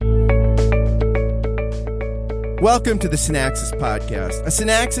Welcome to the Synaxis Podcast. A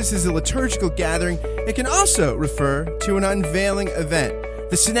synaxis is a liturgical gathering. It can also refer to an unveiling event.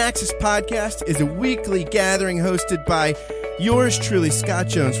 The Synaxis Podcast is a weekly gathering hosted by yours truly, Scott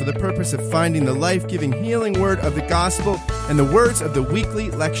Jones, for the purpose of finding the life-giving, healing word of the gospel and the words of the weekly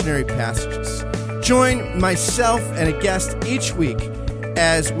lectionary passages. Join myself and a guest each week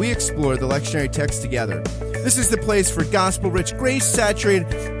as we explore the lectionary text together. This is the place for gospel-rich,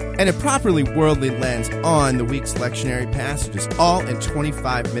 grace-saturated, and a properly worldly lens on the week's lectionary passages, all in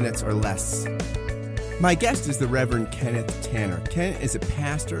 25 minutes or less. My guest is the Reverend Kenneth Tanner. Ken is a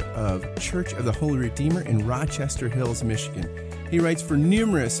pastor of Church of the Holy Redeemer in Rochester Hills, Michigan. He writes for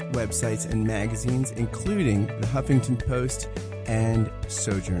numerous websites and magazines, including the Huffington Post and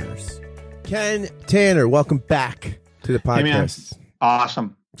Sojourners. Ken Tanner, welcome back to the podcast. Hey, man.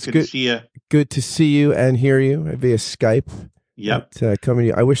 Awesome. Good to see you. Good to see you and hear you via Skype. Yep.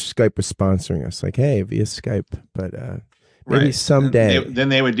 Coming. I wish Skype was sponsoring us. Like, hey, via Skype, but maybe someday. Then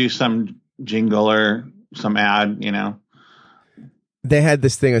they would do some jingle or some ad. You know, they had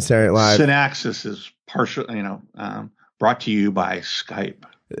this thing on Saturday Night Live. Synaxis is partial. Brought to you by Skype.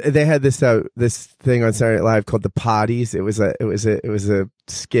 They had this thing on Saturday Night Live called the Potties. It was a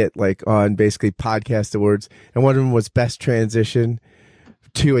skit like on basically podcast awards, and one of them was best transition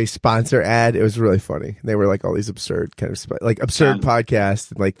to a sponsor ad. It was really funny. They were like all these absurd kind of absurd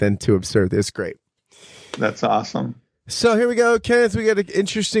podcasts, like then too absurd. It was great. That's awesome. So here we go, Kenneth. We got an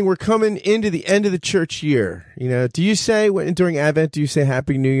interesting. We're coming into the end of the church year. You know, do you say during Advent? Do you say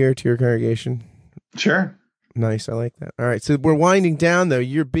Happy New Year to your congregation? Sure. Nice. I like that. All right. So we're winding down though.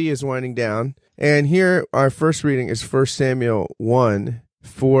 Year B is winding down, and here our first reading is 1 Samuel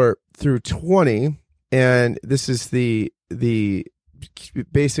 1:4-20, and this is the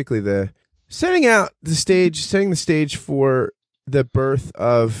basically the setting the stage for the birth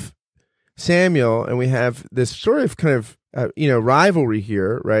of Samuel. And we have this sort of kind of rivalry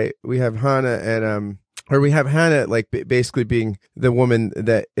here, right? We have Hannah and Hannah like basically being the woman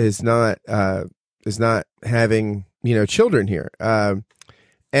that is not having children here,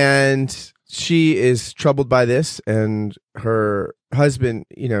 and she is troubled by this, and her husband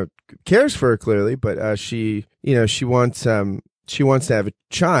cares for her clearly, but she wants to have a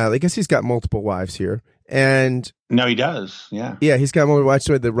child. I guess he's got multiple wives here. And no, he does. Yeah. Yeah, he's got multiple wives,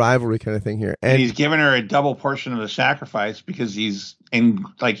 so the rivalry kind of thing here. And he's given her a double portion of the sacrifice because he's in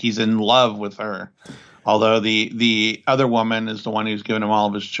love with her. Although the other woman is the one who's given him all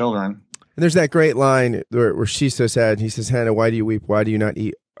of his children. And there's that great line where she's so sad. And he says, Hannah, why do you weep? Why do you not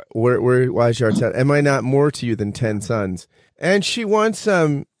eat? Why is your heart sad? Am I not more to you than 10 sons? And she wants,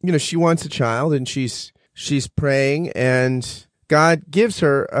 she wants a child, and she's praying, and God gives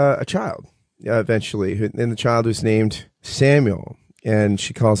her a child eventually, and the child was named Samuel, and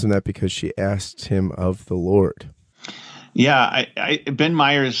she calls him that because she asked him of the Lord. Yeah, Ben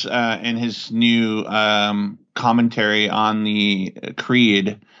Myers in his new commentary on the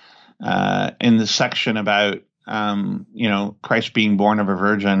Creed in the section about Christ being born of a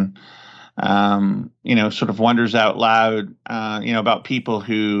virgin, sort of wonders out loud, about people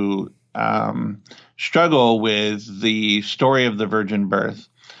who struggle with the story of the virgin birth.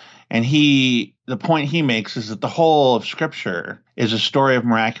 And the point he makes is that the whole of Scripture is a story of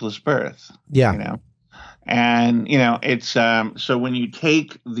miraculous birth. Yeah. And, it's, so when you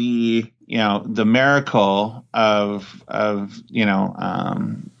take the miracle of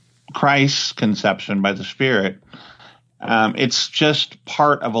Christ's conception by the Spirit, it's just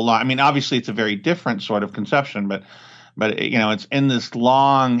part of a lot. I mean, obviously it's a very different sort of conception, but it's in this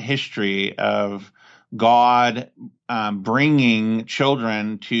long history of God bringing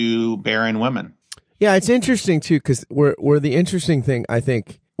children to barren women. Yeah, it's interesting too, because where the interesting thing, I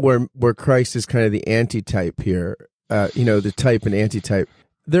think, where Christ is kind of the antitype here, the type and antitype.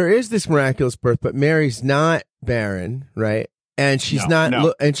 There is this miraculous birth, but Mary's not barren, right? And she's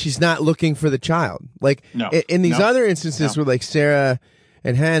not looking for the child. Like in these other instances where like Sarah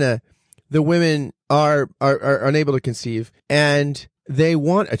and Hannah, the women are unable to conceive, and they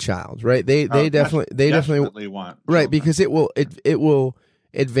want a child, right? They definitely want, right, because it will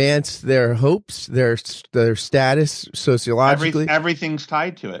advance their hopes, their status sociologically. Everything's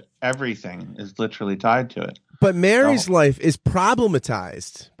tied to it. Everything is literally tied to it. But Mary's life is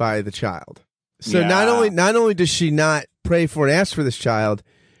problematized by the child. So not only does she not pray for and ask for this child,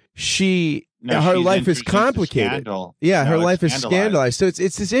 her life is complicated. Her life is scandalized. So it's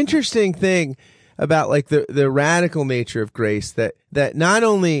this interesting thing about like the radical nature of grace that not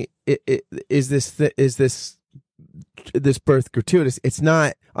only is this birth gratuitous, it's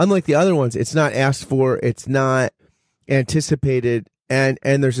not, unlike the other ones, it's not asked for, it's not anticipated,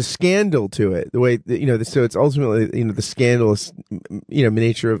 and there's a scandal to it. The way that, so it's ultimately the scandalous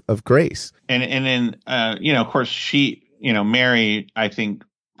nature of grace. And then of course she Mary, I think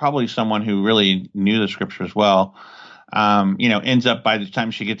probably someone who really knew the scriptures well. Ends up by the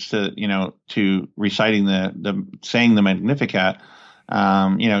time she gets to reciting the saying the Magnificat,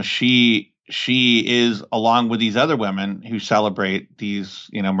 she is, along with these other women who celebrate these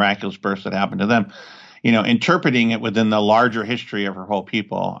miraculous births that happen to them, interpreting it within the larger history of her whole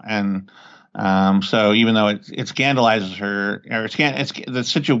people. And so even though it scandalizes her, or the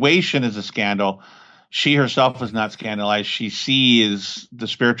situation is a scandal, she herself is not scandalized. She sees the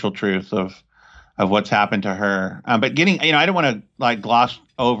spiritual truth of what's happened to her. But I don't want to gloss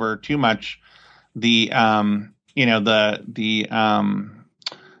over too much the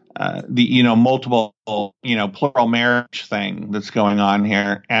multiple, plural marriage thing that's going on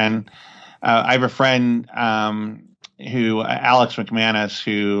here. And I have a friend who, Alex McManus,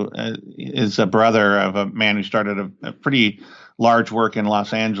 who is a brother of a man who started a pretty large work in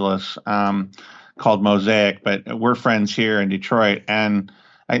Los Angeles called Mosaic, but we're friends here in Detroit. And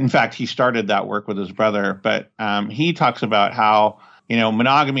in fact, he started that work with his brother, but he talks about how,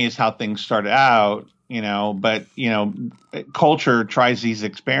 monogamy is how things started out, but, culture tries these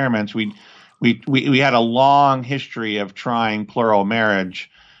experiments. We had a long history of trying plural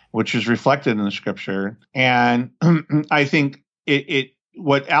marriage, which is reflected in the scripture. And I think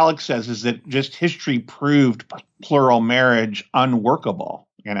what Alex says is that just history proved plural marriage unworkable.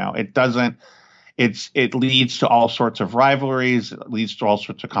 It leads to all sorts of rivalries. It leads to all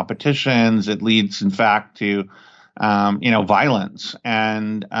sorts of competitions. It leads, in fact, to, violence.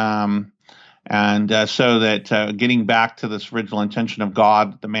 And so that getting back to this original intention of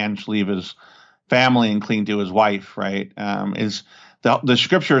God, the man should leave his family and cling to his wife, right? Is the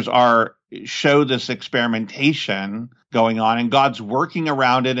scriptures show this experimentation going on, and God's working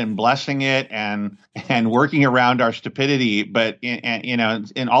around it and blessing it and working around our stupidity. But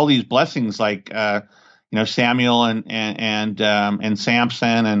in all these blessings, like Samuel and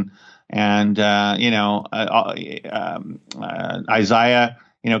Samson and Isaiah,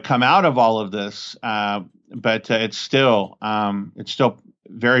 come out of all of this, but it's still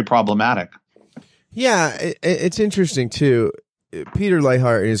very problematic. Yeah, it's interesting too. Peter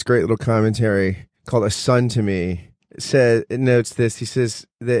Leithart, in his great little commentary called "A Son to Me," notes this. He says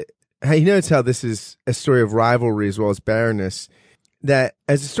that he notes how this is a story of rivalry as well as barrenness. That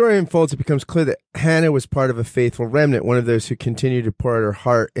as the story unfolds, it becomes clear that Hannah was part of a faithful remnant, one of those who continued to pour out her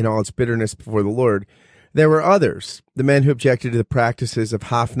heart in all its bitterness before the Lord. There were others. The men who objected to the practices of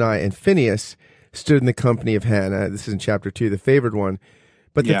Hophni and Phinehas stood in the company of Hannah. This is in chapter 2, the favored one.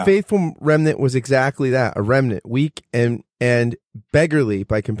 But the faithful remnant was exactly that, a remnant, weak and beggarly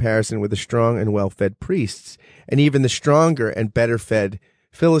by comparison with the strong and well-fed priests, and even the stronger and better-fed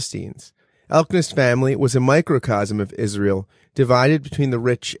Philistines. Elkanah's family was a microcosm of Israel, divided between the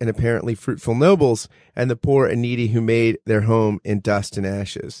rich and apparently fruitful nobles and the poor and needy who made their home in dust and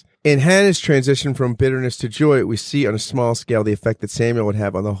ashes. In Hannah's transition from bitterness to joy, we see on a small scale the effect that Samuel would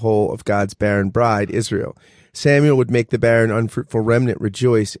have on the whole of God's barren bride, Israel. Samuel would make the barren, unfruitful remnant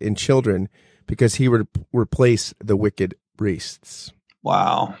rejoice in children because he would replace the wicked priests.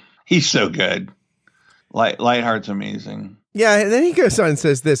 Wow. He's so good. Lightheart's amazing. Yeah, and then he goes on and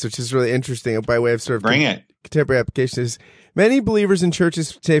says this, which is really interesting by way of sort of contemporary application. Is many believers in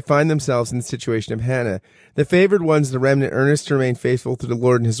churches today find themselves in the situation of Hannah. The favored ones, the remnant, earnest to remain faithful to the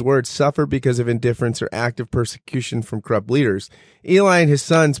Lord and his word, suffer because of indifference or active persecution from corrupt leaders. Eli and his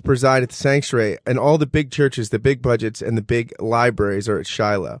sons preside at the sanctuary, and all the big churches, the big budgets, and the big libraries are at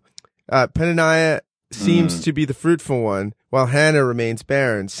Shiloh. Peninnah seems to be the fruitful one, while Hannah remains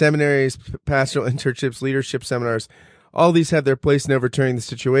barren. Seminaries, pastoral internships, leadership seminars, all these have their place in overturning the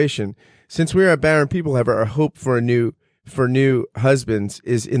situation. Since we are a barren people, however, our hope for new husbands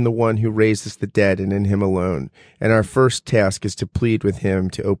is in the one who raises the dead and in him alone. And our first task is to plead with him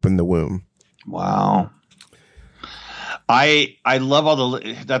to open the womb. Wow. I love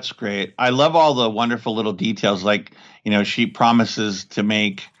that's great. I love all the wonderful little details. Like, she promises to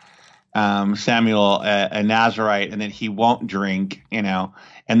make Samuel a Nazirite and that he won't drink,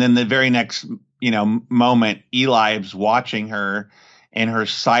 and then the very next, moment, Eli's watching her in her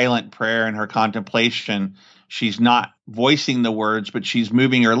silent prayer and her contemplation. She's not voicing the words, but she's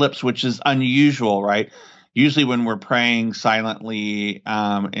moving her lips, which is unusual, right? Usually when we're praying silently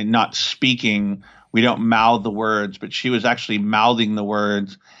and not speaking, we don't mouth the words, but she was actually mouthing the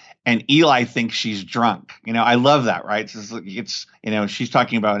words. And Eli thinks she's drunk. I love that, right? It's she's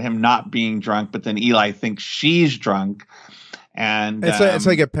talking about him not being drunk, but then Eli thinks she's drunk. And it's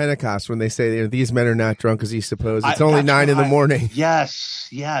like at Pentecost when they say, these men are not drunk as he supposed. It's only 9 in the morning. Yes.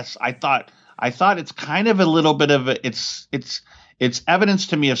 I thought it's kind of a little bit of it's evidence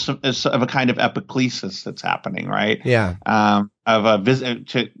to me of a kind of epiclesis that's happening, right? Yeah. Of a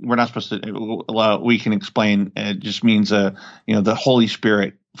visit. We're not supposed to. We can explain. It just means the Holy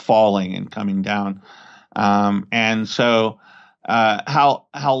Spirit falling and coming down. And so, how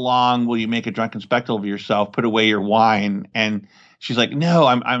long will you make a drunken spectacle of yourself? Put away your wine. And she's like, no,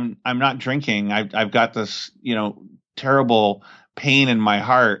 I'm not drinking. I've got this, terrible pain in my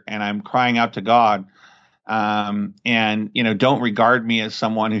heart, and I'm crying out to God. And don't regard me as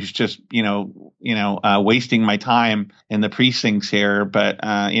someone who's just, wasting my time in the precincts here. But,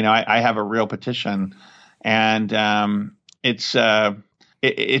 I have a real petition, and,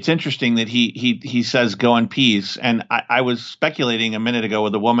 it's interesting that he says, go in peace. And I was speculating a minute ago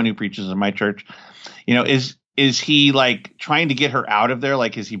with a woman who preaches in my church, is he like trying to get her out of there?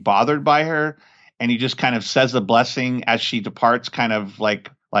 Like, is he bothered by her? And he just kind of says the blessing as she departs, kind of like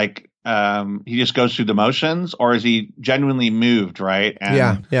he just goes through the motions, or is he genuinely moved? Right.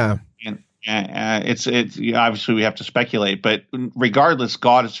 And, yeah. And it's obviously we have to speculate, but regardless,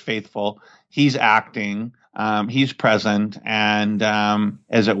 God is faithful. He's acting. He's present and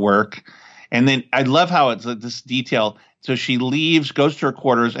is at work. And then I love how it's this detail. So she leaves, goes to her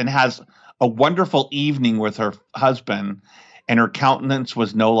quarters, and has a wonderful evening with her husband, and her countenance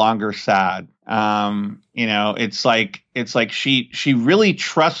was no longer sad. It's like she really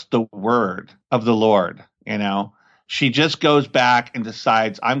trusts the word of the Lord. She just goes back and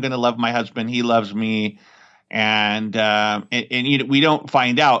decides, I'm going to love my husband. He loves me. And we don't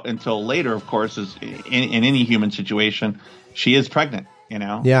find out until later, of course, as in any human situation, she is pregnant,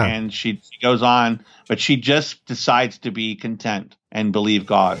 Yeah. And she goes on, but she just decides to be content and believe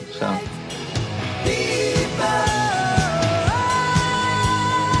God. So.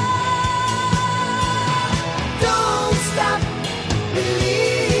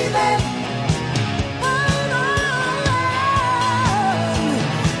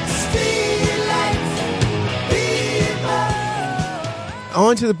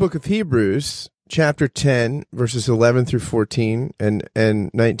 On to the book of Hebrews, chapter 10, verses 11 through 14 and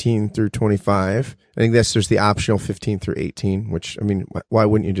 19 through 25. I think there's the optional 15 through 18, which, why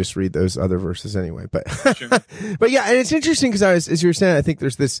wouldn't you just read those other verses anyway? But, sure. But yeah, and it's interesting because as you were saying, I think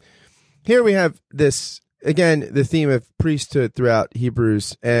there's this, here we have this, again, the theme of priesthood throughout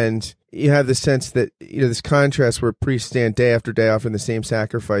Hebrews, and you have the sense that, this contrast where priests stand day after day offering the same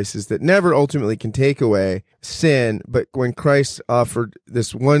sacrifices that never ultimately can take away sin, but when Christ offered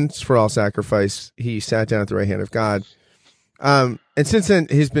this once for all sacrifice, he sat down at the right hand of God. And since then,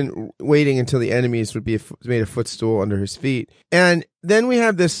 he's been waiting until the enemies would be made a footstool under his feet. And then we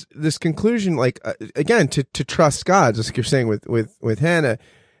have this conclusion, again, to trust God, just like you're saying with Hannah,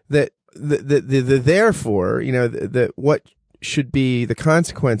 that the therefore, what should be the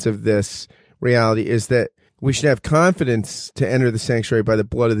consequence of this reality is that we should have confidence to enter the sanctuary by the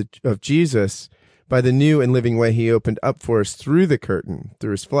blood of Jesus, by the new and living way he opened up for us through the curtain,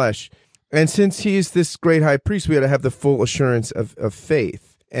 through his flesh. And since he's this great high priest, we ought to have the full assurance of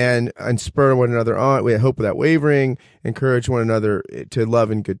faith and spur one another on. We hope without wavering, encourage one another to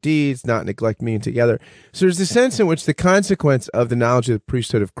love and good deeds, not neglect meeting together. So there's a sense in which the consequence of the knowledge of the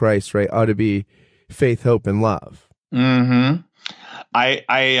priesthood of Christ, right, ought to be faith, hope, and love. Mm-hmm.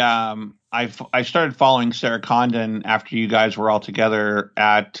 I started following Sarah Condon after you guys were all together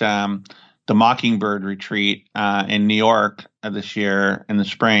at the Mockingbird retreat in New York this year in the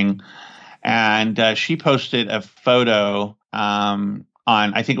spring, and she posted a photo on,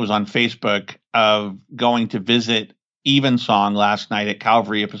 I think it was on Facebook, of going to visit Evensong last night at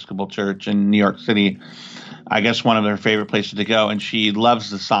Calvary Episcopal Church in New York City. I guess one of her favorite places to go, and she loves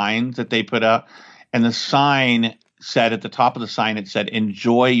the signs that they put up, and the sign said at the top of the sign, it said,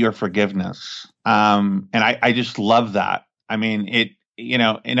 enjoy your forgiveness. And I just love that. I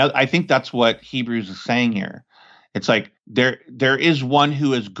think that's what Hebrews is saying here. It's like there is one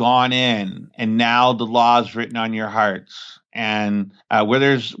who has gone in, and now the law is written on your hearts. And where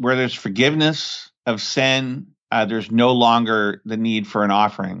there's forgiveness of sin, there's no longer the need for an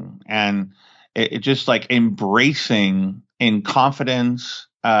offering. And it just like embracing in confidence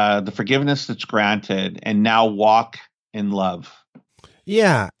the forgiveness that's granted, and now walk in love.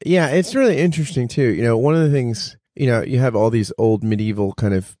 Yeah. It's really interesting too. One of the things, you have all these old medieval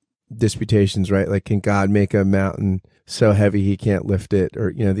kind of disputations, right? Like, can God make a mountain so heavy he can't lift it,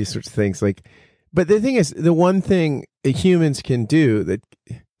 or these sorts of things. But the thing is, the one thing humans can do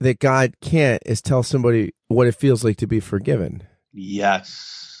that God can't is tell somebody what it feels like to be forgiven.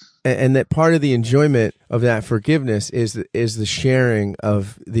 Yes. And that part of the enjoyment of that forgiveness is the sharing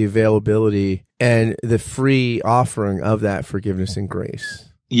of the availability and the free offering of that forgiveness and grace.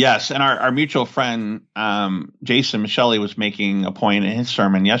 Yes, and our mutual friend Jason Michelli was making a point in his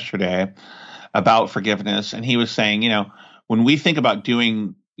sermon yesterday about forgiveness, and he was saying, when we think about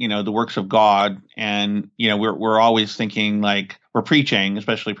doing, the works of God, and we're always thinking like we're preaching,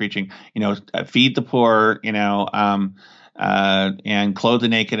 especially preaching, feed the poor, and clothe the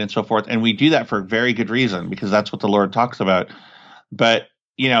naked and so forth, and we do that for a very good reason because that's what the Lord talks about. But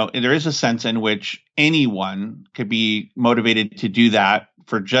there is a sense in which anyone could be motivated to do that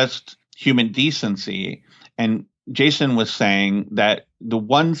for just human decency. And Jason was saying that the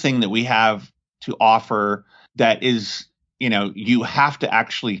one thing that we have to offer that is, you have to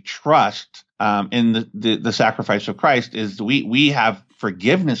actually trust in the sacrifice of Christ is we have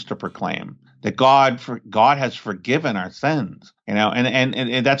forgiveness to proclaim, that God has forgiven our sins,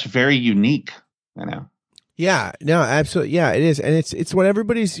 and that's very unique, Yeah, no, absolutely. Yeah, it is. And it's what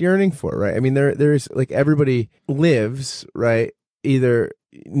everybody's yearning for, right? I mean, there's like everybody lives, right? Either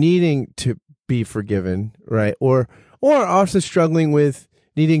needing to be forgiven, right? Or also struggling with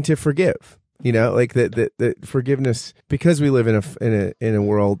needing to forgive, like that forgiveness, because we live in a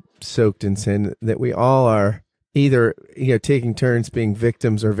world soaked in sin, that we all are either, taking turns being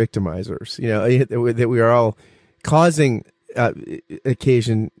victims or victimizers, that we are all causing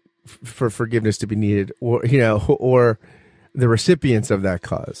occasion for forgiveness to be needed, or or the recipients of that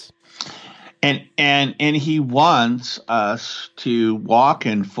cause. And he wants us to walk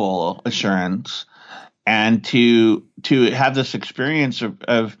in full assurance and to have this experience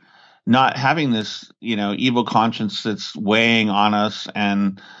of not having this evil conscience that's weighing on us,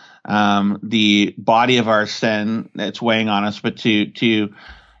 and the body of our sin that's weighing on us, but to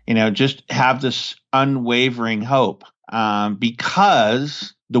just have this unwavering hope,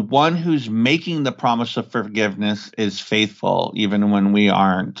 because the one who's making the promise of forgiveness is faithful, even when we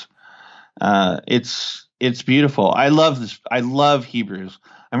aren't. It's beautiful. I love this. I love Hebrews.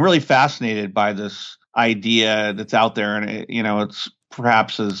 I'm really fascinated by this idea that's out there, and it's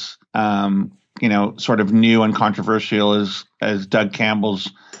perhaps as sort of new and controversial as Doug Campbell's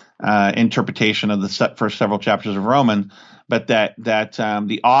interpretation of the first several chapters of Romans. But that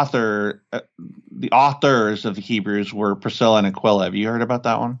the authors of the Hebrews were Priscilla and Aquila. Have you heard about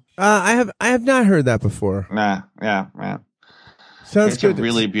that one? I have not heard that before. Yeah. Sounds it's good. A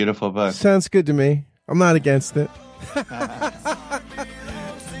really beautiful book. Sounds good to me. I'm not against it.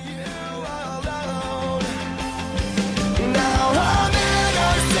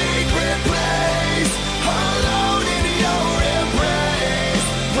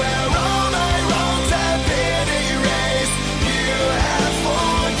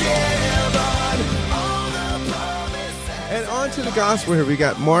 To the gospel here, we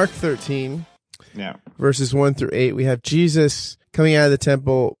got Mark 13, verses 1 through 8. We have Jesus coming out of the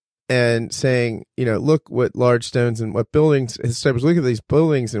temple and saying, look what large stones and what buildings. His disciples look at these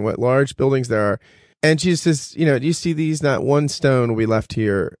buildings and what large buildings there are. And Jesus says, do you see these? Not one stone will be left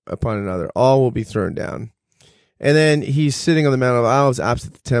here upon another. All will be thrown down. And then he's sitting on the Mount of Olives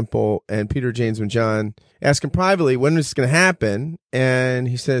opposite the temple, and Peter, James, and John ask him privately, when is this going to happen? And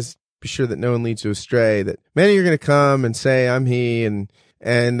he says, be sure that no one leads you astray, that many are going to come and say, I'm he, and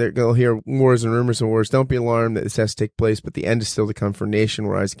they'll hear wars and rumors of wars. Don't be alarmed that this has to take place, but the end is still to come, for nation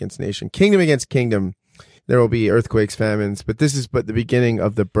will rise against nation, kingdom against kingdom. There will be earthquakes, famines, but this is but the beginning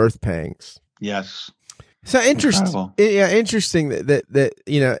of the birth pangs. Yes. So interesting. Yeah, interesting that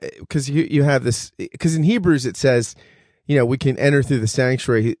because you have this, because in Hebrews it says, we can enter through the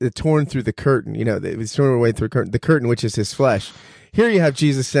sanctuary, torn through the curtain, it's torn away through the curtain, which is his flesh. Here you have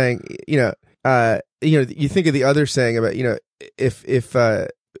Jesus saying, you think of the other saying about,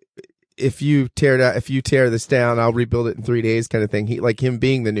 if you tear this down, I'll rebuild it in 3 days, kind of thing. Him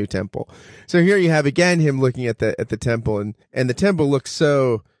being the new temple. So here you have again him looking at the temple, and the temple looks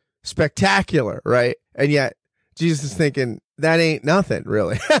so spectacular, right? And yet Jesus is thinking that ain't nothing,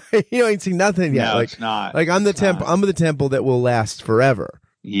 really. You ain't seen nothing yet. No, it's not. I'm the temple. I'm the temple that will last forever.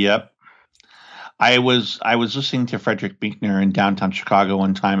 Yep. I was listening to Frederick Buechner in downtown Chicago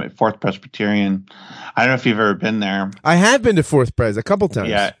one time at Fourth Presbyterian. I don't know if you've ever been there. I have been to Fourth Pres a couple times.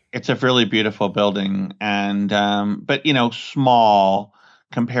 Yeah, it's a really beautiful building, and but small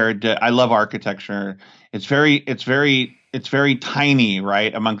compared to. I love architecture. It's very tiny,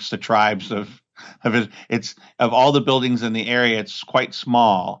 right, amongst the tribes of of all the buildings in the area. It's quite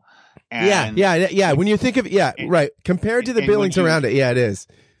small. And yeah. When you think of right, compared to the buildings around it, it is.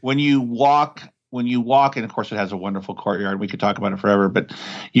 When you walk, and of course it has a wonderful courtyard. We could talk about it forever, but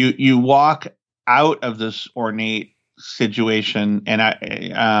you walk out of this ornate situation,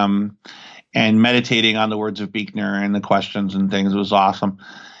 and meditating on the words of Buechner and the questions and things. It was awesome.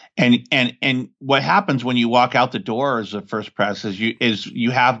 And what happens when you walk out the door as a First Pres is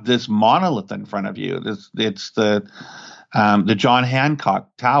you have this monolith in front of you. It's the John Hancock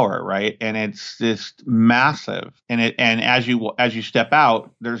Tower, right? And it's this massive, and as you step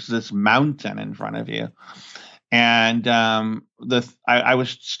out, there's this mountain in front of you. And I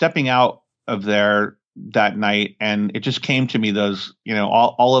was stepping out of there that night, and it just came to me those,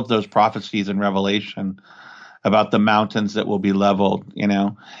 all of those prophecies in Revelation about the mountains that will be leveled,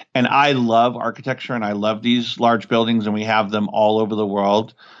 and I love architecture and I love these large buildings, and we have them all over the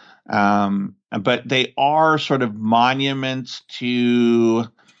world. But they are sort of monuments to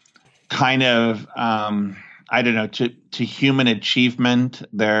kind of, I don't know, to human achievement.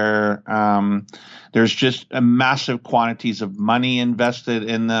 There's just massive quantities of money invested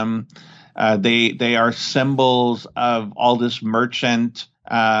in them. They are symbols of all this merchant,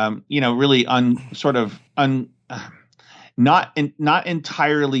 really not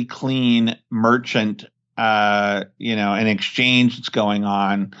entirely clean merchant, an exchange that's going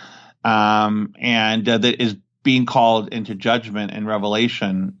on, and that is being called into judgment in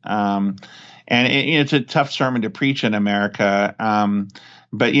Revelation. And it's a tough sermon to preach in America.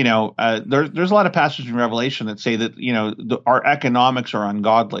 But there's a lot of passages in Revelation that say that our economics are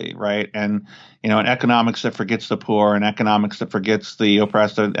ungodly, right? And an economics that forgets the poor, and economics that forgets the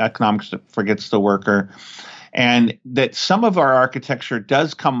oppressed, and economics that forgets the worker, and that some of our architecture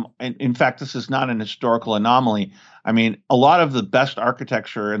does come. In fact, this is not an historical anomaly. I mean, a lot of the best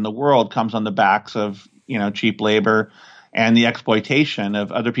architecture in the world comes on the backs of cheap labor and the exploitation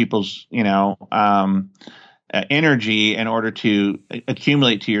of other people's energy in order to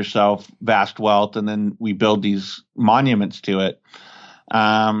accumulate to yourself vast wealth, and then we build these monuments to it.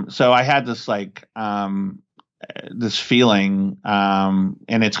 So I had this this feeling,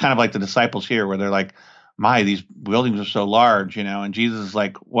 and it's kind of like the disciples here, where they're like, these buildings are so large, and Jesus is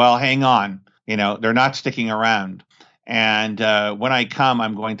like, well, hang on, they're not sticking around. And when I come,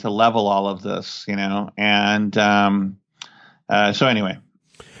 I'm going to level all of this, and so anyway.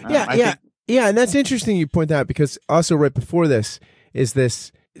 Yeah, and that's interesting you point that out, because also right before this is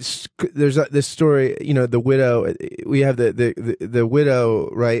this. There's this story, the widow. We have the widow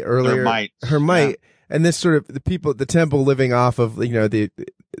right earlier, her mite, and this sort of the people at the temple living off of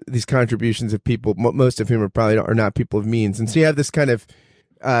these contributions of people, most of whom are not people of means, and so you have this kind of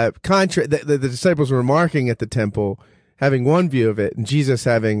contrast. The disciples were remarking at the temple, having one view of it, and Jesus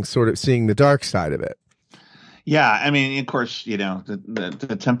having sort of seeing the dark side of it. Yeah, I mean, of course,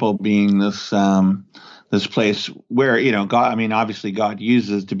 the temple being this this place where God. I mean, obviously, God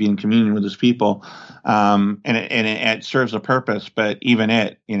uses to be in communion with His people, and it serves a purpose. But even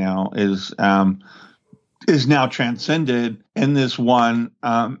it, is now transcended in this one,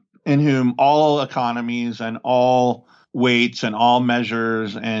 in whom all economies and all weights and all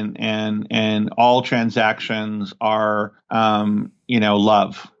measures and all transactions are,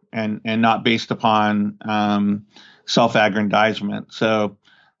 love. And not based upon self-aggrandizement. So,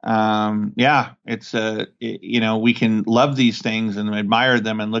 it's we can love these things and admire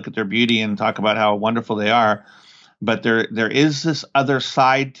them and look at their beauty and talk about how wonderful they are, but there is this other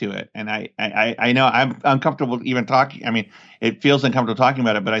side to it. And I know I'm uncomfortable even talking. I mean, it feels uncomfortable talking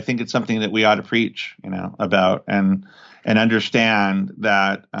about it, but I think it's something that we ought to preach, about and understand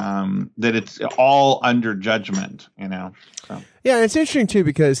that that it's all under judgment, So. Yeah, it's interesting too,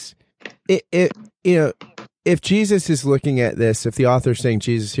 because if Jesus is looking at this, if the author's saying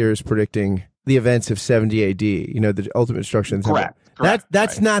Jesus here is predicting the events of 70 AD, the ultimate destruction. Correct.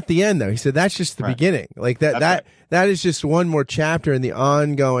 That's right. Not the end, though. He said that's just the beginning. Like that is just one more chapter in the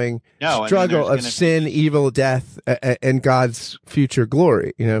ongoing struggle of sin, evil, death, and God's future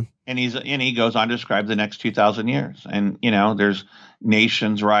glory. And he goes on to describe the next 2,000 years, and there's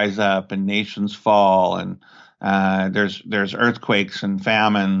nations rise up and nations fall, and there's earthquakes and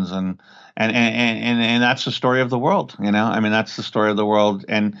famines, and that's the story of the world. I mean, that's the story of the world.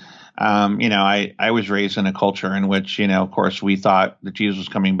 And I was raised in a culture in which of course we thought that Jesus was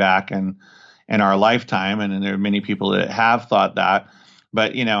coming back in our lifetime, and there are many people that have thought that.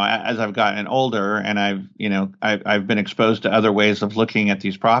 But as I've gotten older, and I've been exposed to other ways of looking at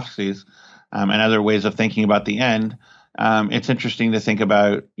these prophecies, and other ways of thinking about the end. It's interesting to think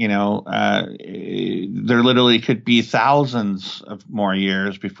about, there literally could be thousands of more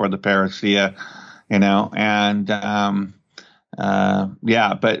years before the parousia, and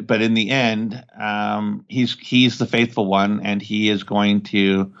but in the end, he's the faithful one, and he is going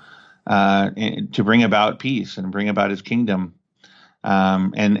to bring about peace and bring about his kingdom.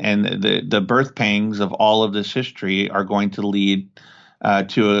 And the birth pangs of all of this history are going to lead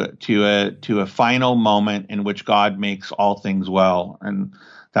to a final moment in which God makes all things well, and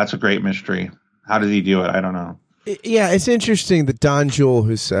that's a great mystery. How did he do it? I don't know. Yeah, it's interesting that Don Jewell,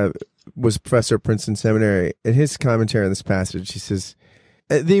 who was a professor at Princeton Seminary, in his commentary on this passage, he says,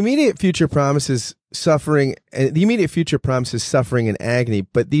 the immediate future promises suffering and agony,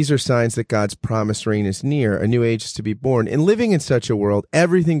 but these are signs that God's promised reign is near, a new age is to be born. In living in such a world,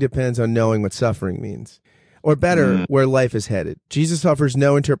 everything depends on knowing what suffering means, or better, where life is headed. Jesus offers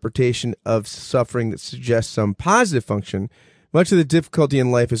no interpretation of suffering that suggests some positive function. Much of the difficulty in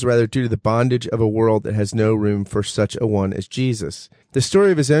life is rather due to the bondage of a world that has no room for such a one as Jesus. The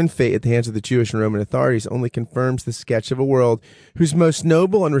story of his own fate at the hands of the Jewish and Roman authorities only confirms the sketch of a world whose most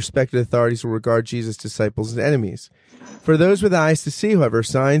noble and respected authorities will regard Jesus' disciples as enemies. For those with eyes to see, however,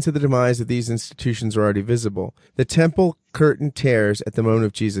 signs of the demise of these institutions are already visible. The temple curtain tears at the moment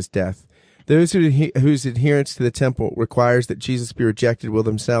of Jesus' death. Those whose adherence to the temple requires that Jesus be rejected will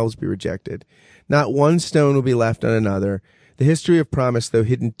themselves be rejected. Not one stone will be left on another. The history of promise, though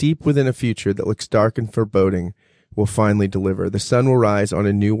hidden deep within a future that looks dark and foreboding, will finally deliver. The sun will rise on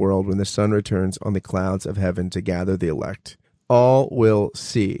a new world when the sun returns on the clouds of heaven to gather the elect. All will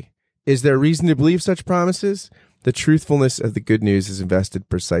see. Is there reason to believe such promises? The truthfulness of the good news is invested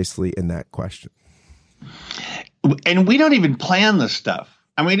precisely in that question. And we don't even plan this stuff.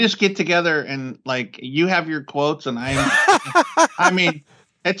 I mean, we just get together and you have your quotes and I mean,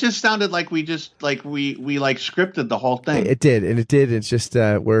 it just sounded like we scripted the whole thing. It did. It's just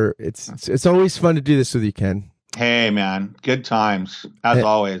it's always fun to do this with you, Ken. Hey, man, good times as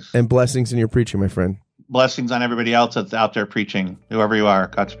always. And blessings in your preaching, my friend. Blessings on everybody else that's out there preaching, whoever you are.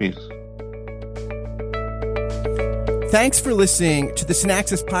 Godspeed. Thanks for listening to the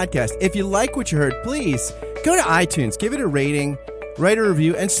Synaxis podcast. If you like what you heard, please go to iTunes, give it a rating, write a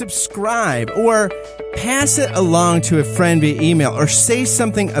review, and subscribe, or pass it along to a friend via email, or say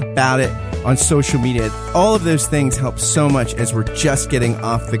something about it on social media. All of those things help so much as we're just getting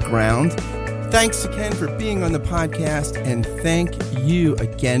off the ground. Thanks to Ken for being on the podcast, and thank you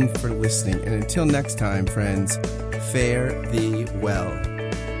again for listening. And until next time, friends, fare thee well.